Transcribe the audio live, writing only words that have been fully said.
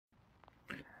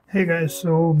Hey guys,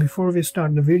 so before we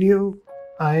start the video,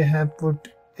 I have put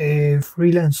a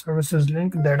freelance services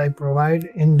link that I provide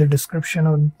in the description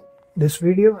of this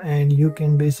video, and you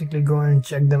can basically go and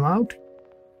check them out.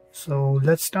 So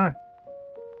let's start.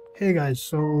 Hey guys,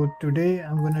 so today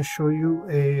I'm going to show you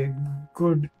a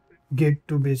good gig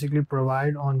to basically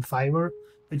provide on Fiverr,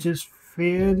 which is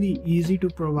fairly easy to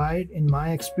provide in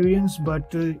my experience, but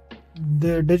the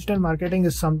digital marketing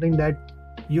is something that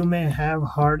you may have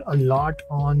heard a lot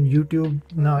on YouTube.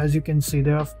 Now, as you can see,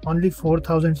 there are only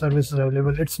 4,000 services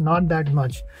available. It's not that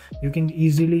much. You can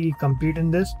easily compete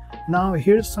in this. Now,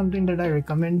 here's something that I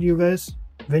recommend you guys.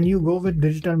 When you go with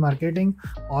digital marketing,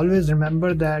 always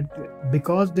remember that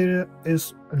because there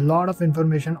is a lot of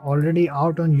information already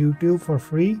out on YouTube for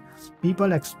free,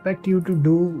 people expect you to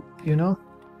do,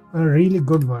 a really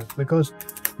good work, because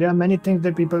there are many things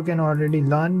that people can already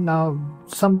learn. Now,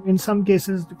 in some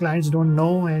cases the clients don't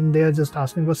know and they are just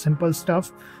asking for simple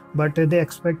stuff, but they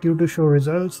expect you to show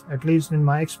results, at least in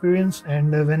my experience.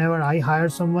 And whenever I hire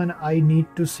someone, I need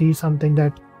to see something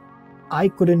that I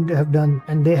couldn't have done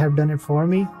and they have done it for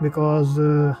me, because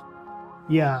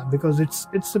because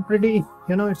it's a pretty,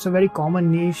 it's a very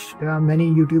common niche. There are many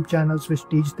YouTube channels which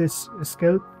teach this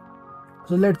skill.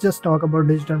 So let's just talk about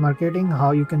digital marketing,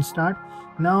 how you can start.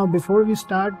 Now, before we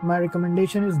start, my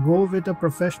recommendation is go with a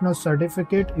professional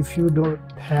certificate if you don't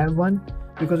have one,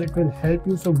 because it will help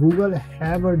you. So Google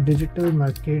have a digital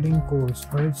marketing course,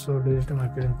 right? So digital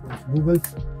marketing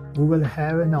course, Google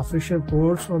have an official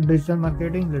course of digital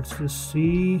marketing. Let's just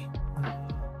see.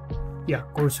 Yeah,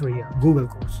 Coursera, Google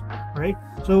course, right?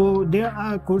 So there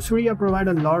are Coursera provide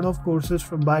a lot of courses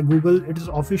by Google. It is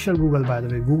official Google, by the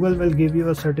way. Google will give you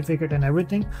a certificate and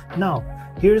everything. Now,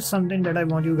 here's something that I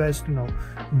want you guys to know.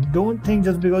 Don't think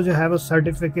just because you have a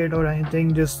certificate or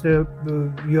anything, just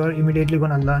you're immediately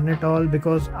gonna learn it all,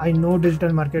 because I know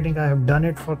digital marketing. I have done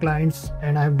it for clients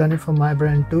and I have done it for my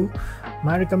brand too.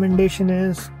 My recommendation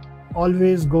is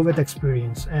always go with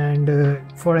experience, and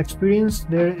for experience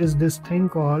there is this thing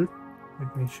called,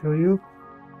 let me show you,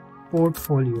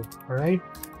 portfolio. All right,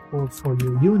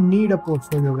 portfolio. You need a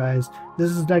portfolio, guys. This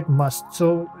is like must.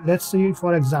 So let's say,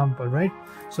 for example, right?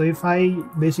 So if I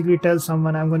basically tell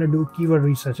someone I'm going to do keyword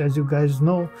research, as you guys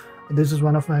know, this is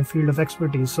one of my field of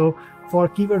expertise. So for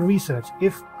keyword research,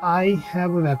 if I have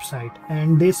a website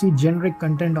and they see generic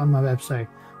content on my website,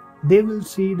 they will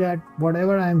see that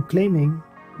whatever I'm claiming,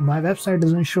 my website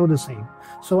doesn't show the same.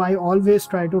 So I always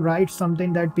try to write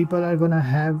something that people are gonna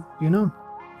have,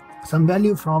 some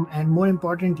value from, and more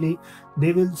importantly,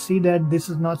 they will see that this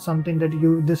is not something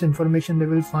that this information they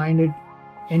will find it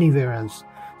anywhere else.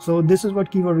 So this is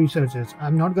what keyword research is.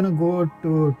 I'm not gonna go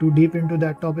too deep into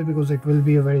that topic because it will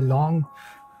be a very long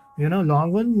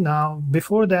one. Now,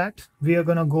 before that, we are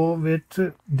gonna go with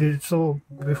this. So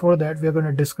before that, we are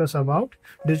gonna discuss about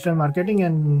digital marketing,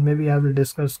 and maybe I will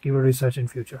discuss keyword research in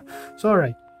future. So all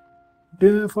right,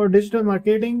 for digital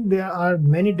marketing, there are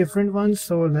many different ones.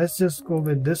 So let's just go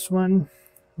with this one.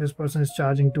 This person is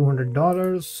charging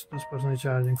 $200. This person is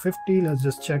charging $50. Let's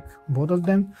just check both of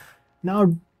them.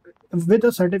 Now, with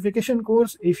a certification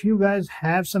course, if you guys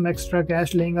have some extra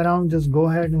cash laying around, just go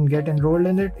ahead and get enrolled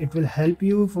in it. It will help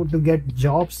you to get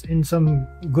jobs in some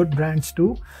good brands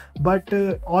too. But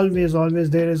always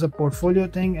there is a portfolio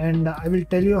thing, and I will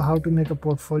tell you how to make a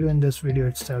portfolio in this video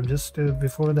itself. Just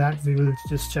before that, we will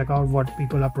just check out what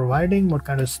people are providing, what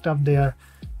kind of stuff they are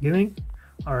giving.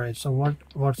 All right, so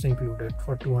what's included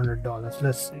for $200?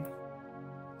 Let's see.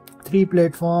 3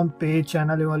 platform, page,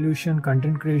 channel evolution,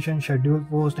 content creation, schedule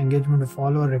post, engagement with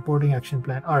follower, reporting, action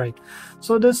plan. All right,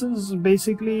 so this is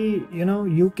basically,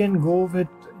 you can go with,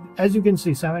 as you can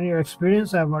see, 7-year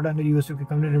experience. I've worked under US UK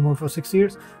company remote for 6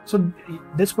 years. So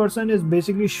this person is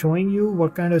basically showing you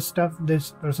what kind of stuff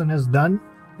this person has done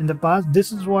in the past.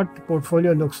 This is what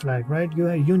portfolio looks like, right?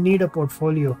 You need a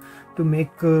portfolio to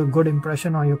make a good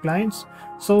impression on your clients.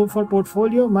 So for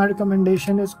portfolio, my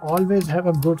recommendation is always have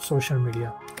a good social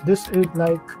media. This is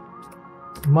like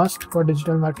must for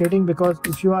digital marketing, because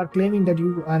if you are claiming that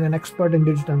you are an expert in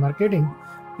digital marketing,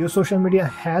 your social media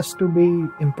has to be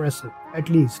impressive. At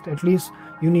least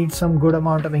you need some good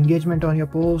amount of engagement on your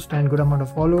post and good amount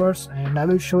of followers, and I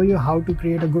will show you how to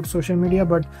create a good social media.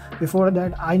 But before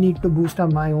that, I need to boost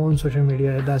up my own social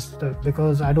media.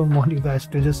 Because I don't want you guys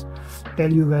to just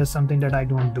tell you guys something that I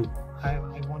don't do. I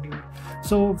want you.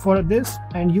 So for this,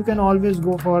 and you can always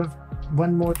go for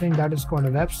one more thing, that is called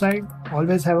a website.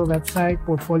 Always have a website,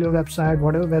 portfolio website,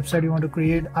 whatever website you want to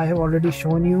create. I have already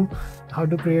shown you how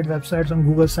to create websites on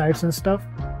Google sites and stuff.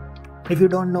 If you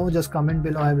don't know, just comment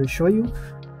below, I will show you.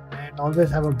 And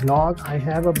always have a blog. I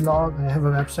have a blog, I have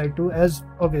a website too.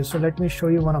 Okay, so let me show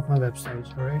you one of my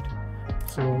websites. All right,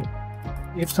 so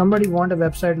if somebody want a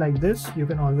website like this, you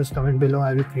can always comment below.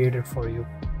 I will create it for you.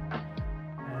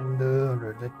 And all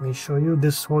right, let me show you.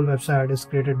 This whole website is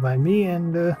created by me,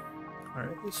 and all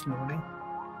right, it's loading.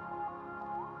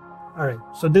 All right,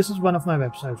 so this is one of my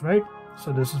websites, right?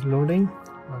 So this is loading.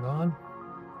 Hold on.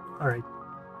 All right,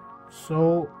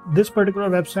 so this particular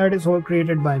website is all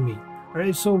created by me. All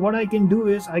right, so what I can do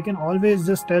is I can always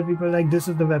just tell people like, this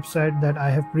is the website that I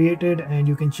have created and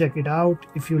you can check it out.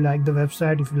 If you like the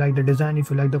website, if you like the design, if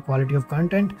you like the quality of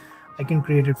content, I can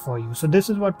create it for you. So this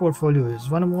is what Portfolio is.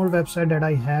 One more website that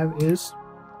I have is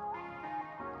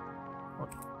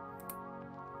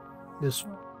this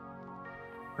one.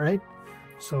 All right,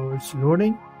 so it's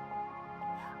loading.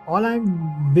 What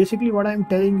I'm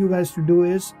telling you guys to do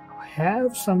is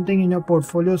have something in your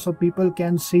portfolio so people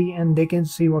can see and they can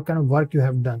see what kind of work you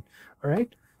have done. All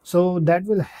right, so that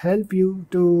will help you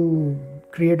to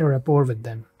create a rapport with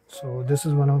them. So this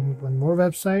is one more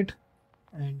website,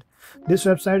 and this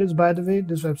website is, by the way,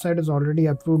 this website is already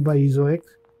approved by Ezoic.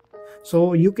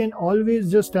 So you can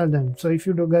always just tell them. So if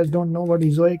you guys don't know what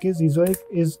Ezoic is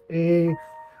a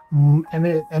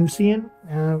MCN,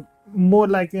 more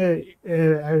like a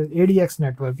ADX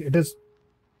network. It is,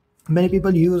 many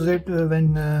people use it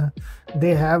when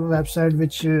they have a website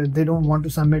which they don't want to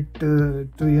submit to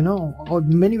or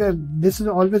many this is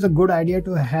always a good idea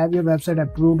to have your website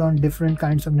approved on different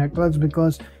kinds of networks,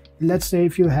 because let's say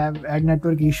if you have ad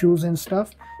network issues and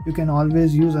stuff, you can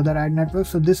always use other ad networks.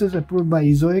 So this is approved by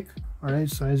Ezoic. All right,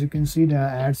 so as you can see, there are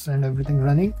ads and everything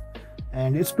running,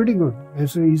 and it's pretty good.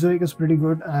 So Ezoic is pretty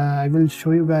good. I will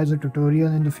show you guys a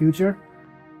tutorial in the future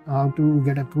how to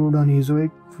get approved on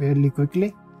Ezoic fairly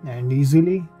quickly and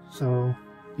easily. So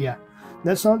yeah,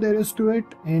 that's all there is to it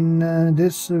in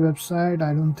this website.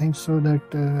 I don't think so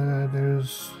that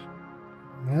there's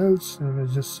else.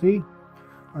 Let's just see.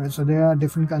 All right, so there are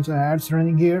different kinds of ads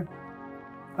running here.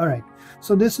 All right,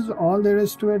 so this is all there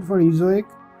is to it for Ezoic.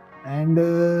 And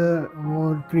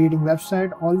for creating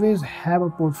website, always have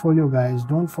a portfolio, guys.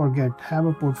 Don't forget, have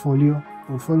a portfolio.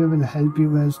 Portfolio will help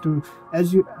you guys to,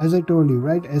 as I told you,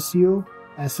 right? SEO,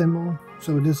 SMO.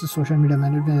 So this is social media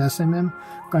management, SMM,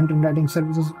 content writing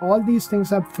services. All these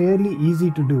things are fairly easy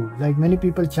to do. Like, many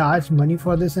people charge money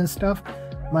for this and stuff.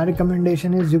 My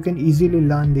recommendation is you can easily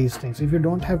learn these things. If you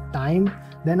don't have time,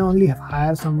 then only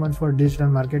hire someone for digital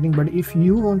marketing. But if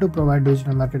you want to provide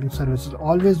digital marketing services,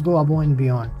 always go above and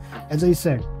beyond. As I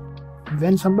said,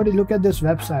 when somebody look at this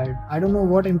website, I don't know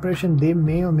what impression they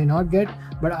may or may not get,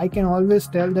 but I can always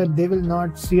tell that they will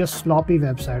not see a sloppy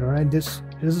website. All right, this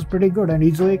is pretty good, and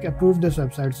Ezoic approved this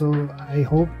website, so I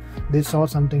hope they saw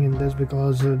something in this,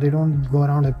 because they don't go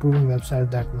around approving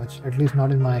websites that much, at least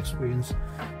not in my experience.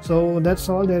 So that's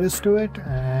all there is to it,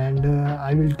 and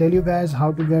I will tell you guys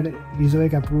how to get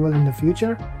Ezoic approval in the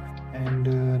future,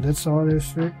 and that's all there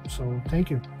is to it. So thank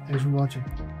you, thanks for watching.